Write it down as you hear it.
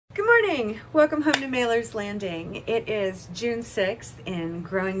Good morning. Welcome home to Mailer's Landing. It is June 6th in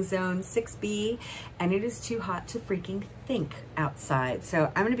growing zone 6B and it is too hot to freaking think outside.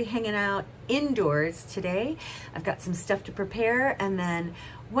 So I'm going to be hanging out indoors today. I've got some stuff to prepare, and then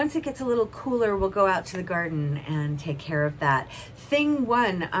once it gets a little cooler, we'll go out to the garden and take care of that. Thing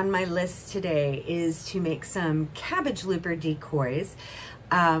one on my list today is to make some cabbage looper decoys.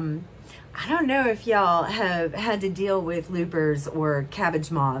 I don't know if y'all have had to deal with loopers or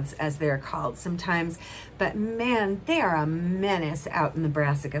cabbage moths, as they're called sometimes, but man, they are a menace out in the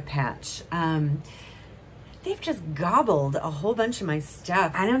brassica patch. They've just gobbled a whole bunch of my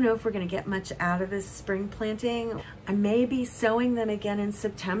stuff. I don't know if we're gonna get much out of this spring planting. I may be sowing them again in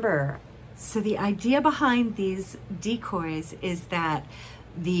September. So the idea behind these decoys is that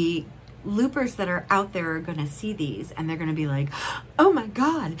the loopers that are out there are gonna see these and they're gonna be like, oh my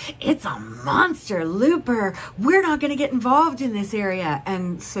God, it's a monster looper. We're not gonna get involved in this area.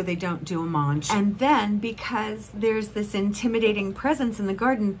 And so they don't do a munch. And then because there's this intimidating presence in the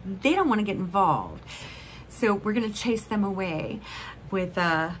garden, they don't wanna get involved. So we're gonna chase them away with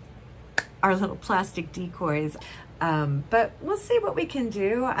our little plastic decoys. But we'll see what we can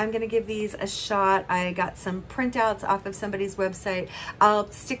do. I'm gonna give these a shot. I got some printouts off of somebody's website. I'll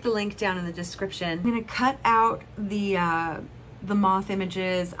stick the link down in the description. I'm gonna cut out the moth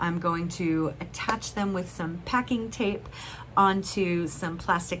images. I'm going to attach them with some packing tape onto some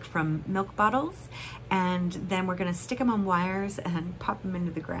plastic from milk bottles, and then we're gonna stick them on wires and pop them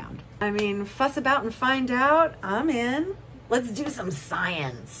into the ground. I mean, fuss about and find out. I'm in. Let's do some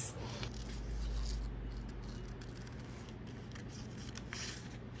science.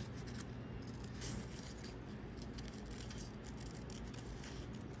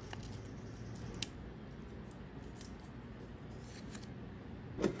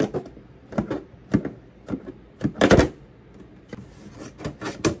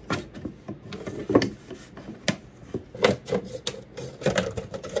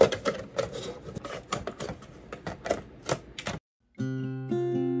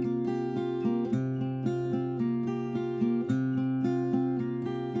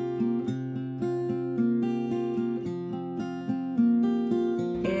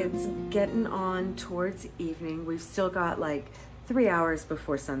 Getting on towards evening. We've still got like 3 hours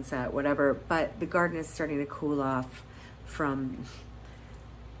before sunset, whatever, but the garden is starting to cool off from,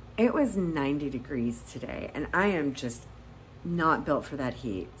 it was 90 degrees today and I am just not built for that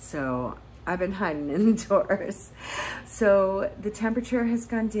heat. So I've been hiding indoors. So the temperature has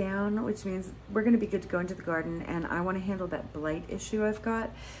gone down, which means we're gonna be good to go into the garden, and I wanna handle that blight issue I've got.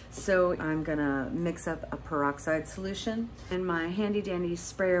 So I'm gonna mix up a peroxide solution in my handy dandy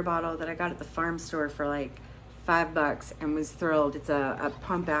sprayer bottle that I got at the farm store for like $5 and was thrilled. It's a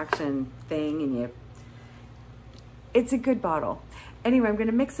pump action thing, and it's a good bottle. Anyway, I'm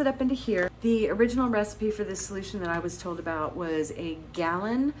gonna mix it up into here. The original recipe for this solution that I was told about was a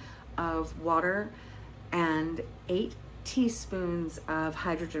gallon of water and 8 teaspoons of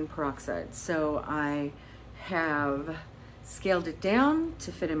hydrogen peroxide. So I have scaled it down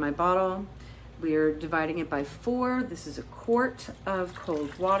to fit in my bottle. We are dividing it by 4. This is a quart of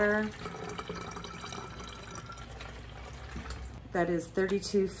cold water. That is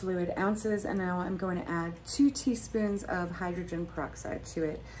 32 fluid ounces. And now I'm going to add 2 teaspoons of hydrogen peroxide to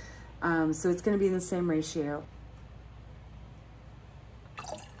it. So it's going to be in the same ratio.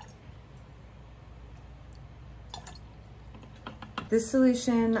 This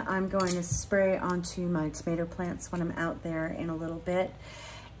solution I'm going to spray onto my tomato plants when I'm out there in a little bit.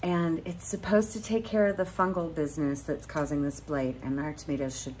 And it's supposed to take care of the fungal business that's causing this blight, and our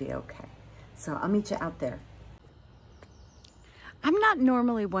tomatoes should be okay. So I'll meet you out there. I'm not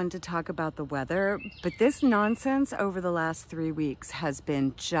normally one to talk about the weather, but this nonsense over the last 3 weeks has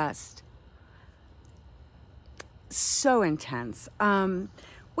been just so intense.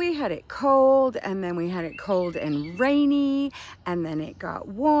 We had it cold, and then we had it cold and rainy, and then it got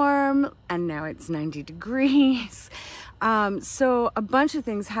warm, and now it's 90 degrees. So a bunch of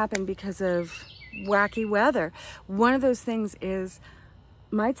things happened because of wacky weather. One of those things is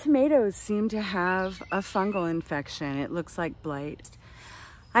my tomatoes seem to have a fungal infection. It looks like blight.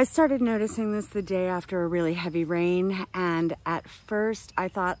 I started noticing this the day after a really heavy rain, and at first I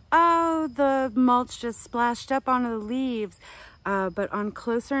thought, oh, the mulch just splashed up onto the leaves. But on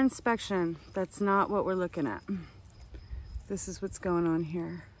closer inspection, that's not what we're looking at. This is what's going on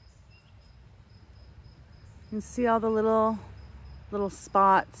here. You see all the little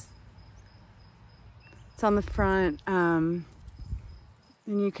spots. It's on the front, and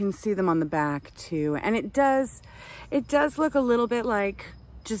you can see them on the back too. And it does look a little bit like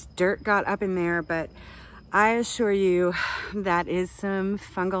just dirt got up in there, but I assure you that is some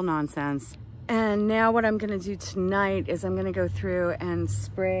fungal nonsense. And now what I'm gonna do tonight is I'm gonna go through and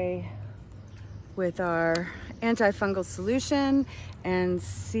spray with our antifungal solution and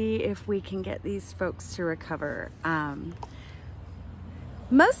see if we can get these folks to recover.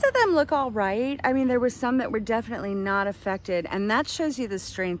 Most of them look all right. I mean, there were some that were definitely not affected, and that shows you the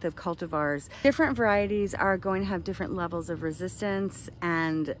strength of cultivars. Different varieties are going to have different levels of resistance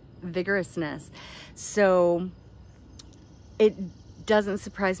and vigorousness. So it doesn't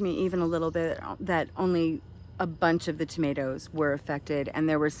surprise me even a little bit that only a bunch of the tomatoes were affected, and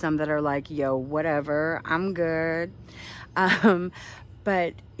there were some that are like, yo, whatever, I'm good.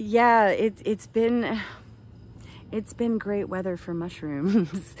 But yeah, it's been great weather for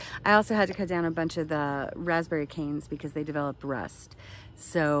mushrooms. I also had to cut down a bunch of the raspberry canes because they developed rust.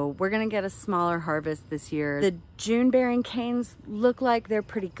 So we're gonna get a smaller harvest this year. The June bearing canes look like they're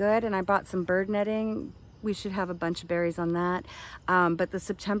pretty good, and I bought some bird netting. We should have a bunch of berries on that. But the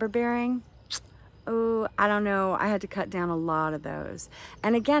September bearing, oh, I don't know. I had to cut down a lot of those.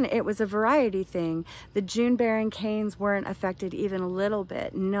 And again, it was a variety thing. The June bearing canes weren't affected even a little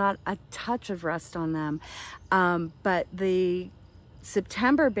bit, not a touch of rust on them. But the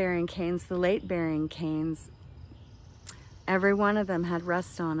September bearing canes, the late bearing canes, every one of them had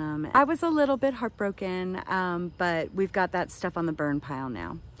rust on them. I was a little bit heartbroken, but we've got that stuff on the burn pile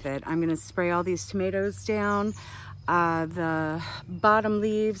now. I'm gonna spray all these tomatoes down. The bottom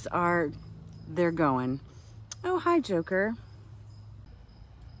leaves they're going. Oh, hi, Joker.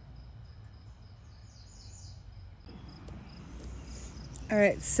 All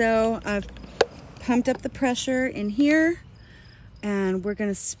right, so I've pumped up the pressure in here, and we're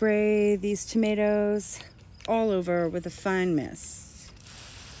gonna spray these tomatoes all over with a fine mist.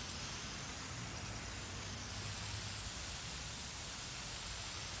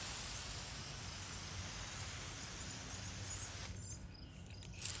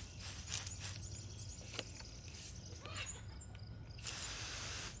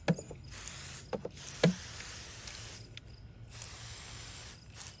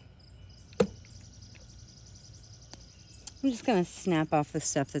 I'm just gonna snap off the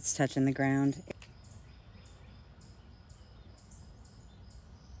stuff that's touching the ground.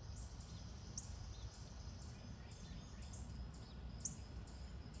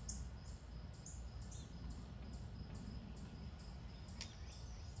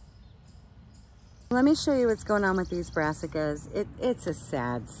 Let me show you what's going on with these brassicas. It's a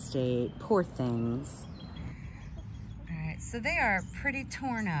sad state, poor things. All right, so they are pretty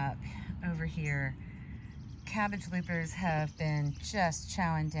torn up over here. Cabbage loopers have been just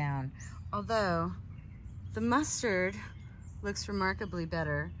chowing down. Although the mustard looks remarkably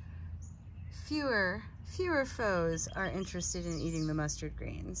better. Fewer foes are interested in eating the mustard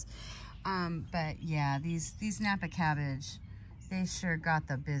greens. But yeah, these Napa cabbage, they sure got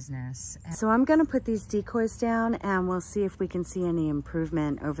the business. So I'm gonna put these decoys down and we'll see if we can see any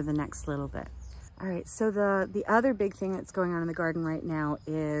improvement over the next little bit. All right, so the other big thing that's going on in the garden right now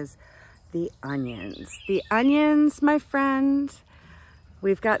is the onions. The onions, my friend,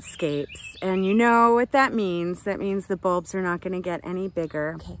 we've got scapes, and you know what that means. That means the bulbs are not gonna get any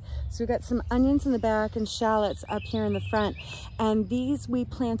bigger. Okay, so we've got some onions in the back and shallots up here in the front, and these we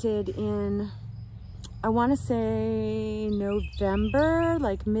planted in, I wanna say November,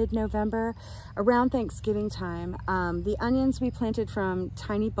 like mid-November, around Thanksgiving time. The onions we planted from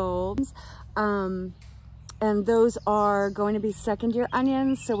tiny bulbs, and those are going to be second-year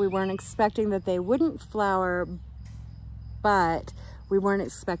onions, so we weren't expecting that they wouldn't flower, but we weren't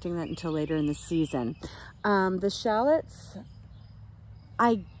expecting that until later in the season. The shallots,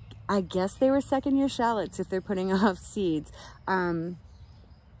 I guess they were second-year shallots if they're putting off seeds. That's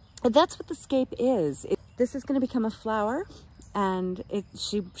what the scape is. This is going to become a flower, and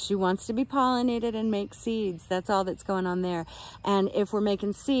she wants to be pollinated and make seeds. That's all that's going on there. And if we're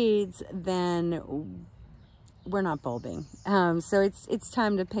making seeds, then we're not bulbing. So it's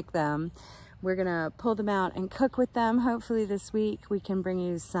time to pick them. We're gonna pull them out and cook with them. Hopefully this week we can bring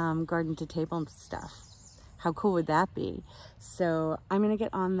you some garden to table stuff. How cool would that be? So I'm gonna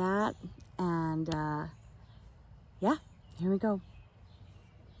get on that, and yeah, here we go.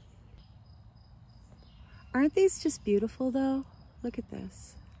 Aren't these just beautiful though? Look at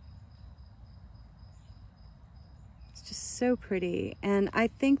this. It's just so pretty. And I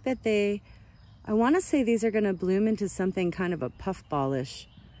think that I want to say these are going to bloom into something kind of a puffballish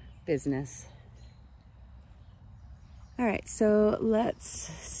business. All right, so let's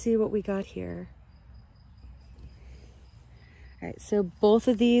see what we got here. All right, so both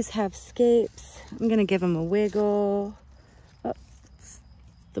of these have scapes. I'm going to give them a wiggle. Oh,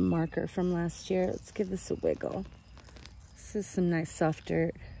 the marker from last year. Let's give this a wiggle. This is some nice soft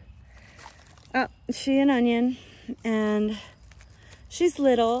dirt. Oh, she an onion, and she's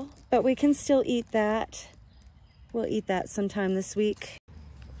little, but we can still eat that. We'll eat that sometime this week.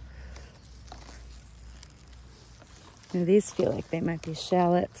 Now these feel like they might be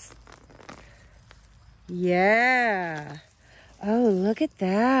shallots. Yeah. Oh, look at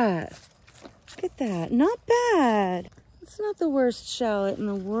that. Look at that. Not bad. It's not the worst shallot in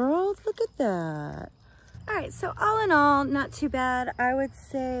the world. Look at that. All right, so all in all, not too bad. I would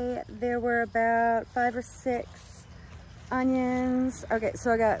say there were about 5 or 6 onions. Okay,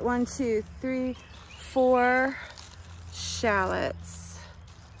 so I got 1, 2, 3, 4 shallots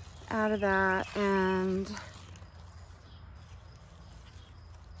out of that, and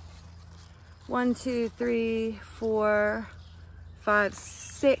 1, 2, 3, 4, 5,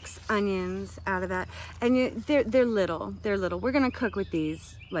 6 onions out of that. And they're little. They're little. We're gonna cook with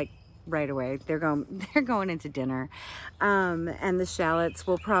these like right away. They're going into dinner. And the shallots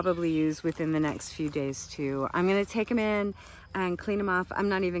we'll probably use within the next few days too. I'm gonna take them in and clean them off. I'm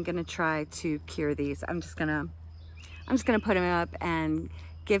not even gonna try to cure these. I'm just gonna put them up and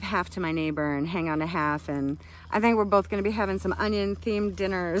give half to my neighbor and hang on to half. And I think we're both gonna be having some onion themed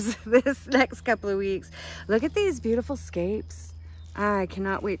dinners this next couple of weeks. Look at these beautiful scapes. I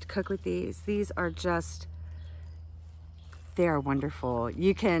cannot wait to cook with these. These are just, they are wonderful.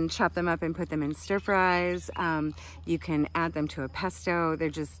 You can chop them up and put them in stir fries. You can add them to a pesto.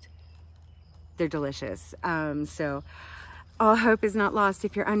 They're delicious. So all hope is not lost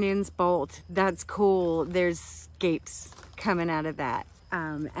if your onions bolt. That's cool. There's scapes coming out of that,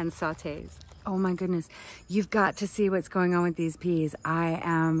 and sautés. Oh my goodness. You've got to see what's going on with these peas. I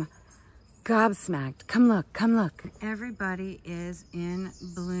am gobsmacked. Come look, come look. Everybody is in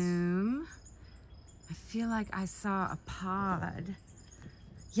bloom. I feel like I saw a pod.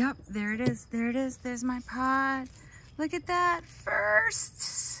 Yep, there it is. There it is. There's my pod. Look at that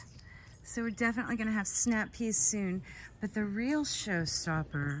first. So we're definitely gonna have snap peas soon. But the real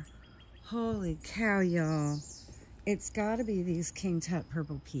showstopper, holy cow, y'all. It's gotta be these King Tut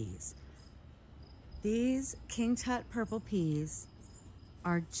purple peas. These King Tut purple peas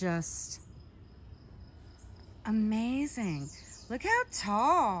are just amazing. Look how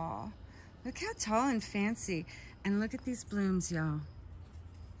tall. Look how tall and fancy. And look at these blooms, y'all.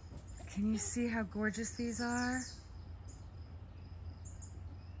 Can you see how gorgeous these are?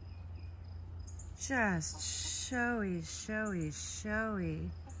 Just showy, showy, showy.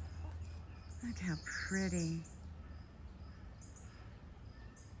 Look how pretty.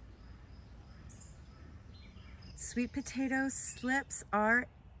 Sweet potato slips are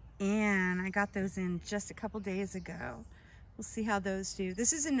in. I got those in just a couple days ago. We'll see how those do.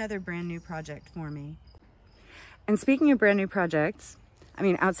 This is another brand new project for me. And speaking of brand new projects, I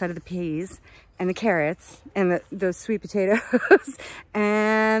mean, outside of the peas and the carrots and those sweet potatoes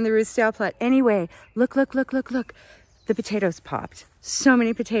and the Roustel plot. Anyway, look, look, look, look, look. The potatoes popped. So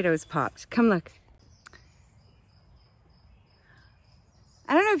many potatoes popped. Come look.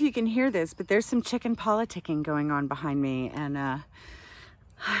 I don't know if you can hear this, but there's some chicken politicking going on behind me. And I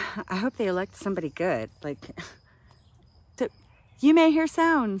hope they elect somebody good. Like, you may hear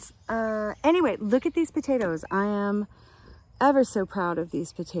sounds. Anyway, look at these potatoes. I am ever so proud of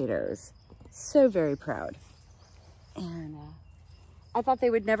these potatoes. So very proud. And I thought they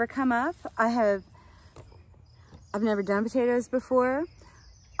would never come up. I've never done potatoes before.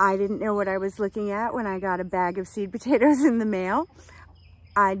 I didn't know what I was looking at when I got a bag of seed potatoes in the mail.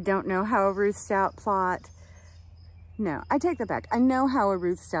 I don't know how a Ruth Stout plot, no, I take that back. I know how a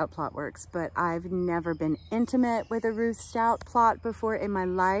Ruth Stout plot works, but I've never been intimate with a Ruth Stout plot before in my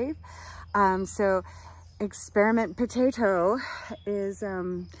life. So experiment potato is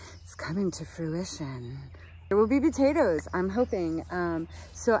it's coming to fruition. There will be potatoes, I'm hoping.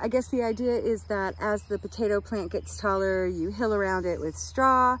 So I guess the idea is that as the potato plant gets taller, you hill around it with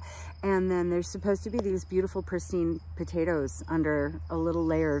straw, and then there's supposed to be these beautiful pristine potatoes under a little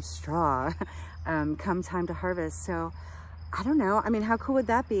layer of straw come time to harvest. So I don't know. I mean, how cool would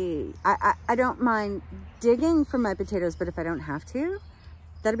that be? I don't mind digging for my potatoes, but if I don't have to,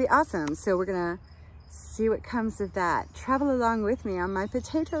 that'd be awesome. So we're gonna see what comes of that. Travel along with me on my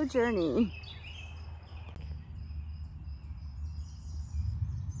potato journey.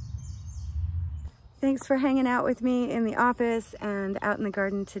 Thanks for hanging out with me in the office and out in the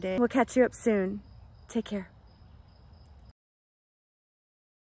garden today. We'll catch you up soon. Take care.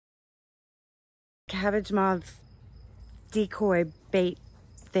 Cabbage moth decoy bait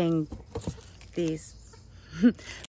thing, these.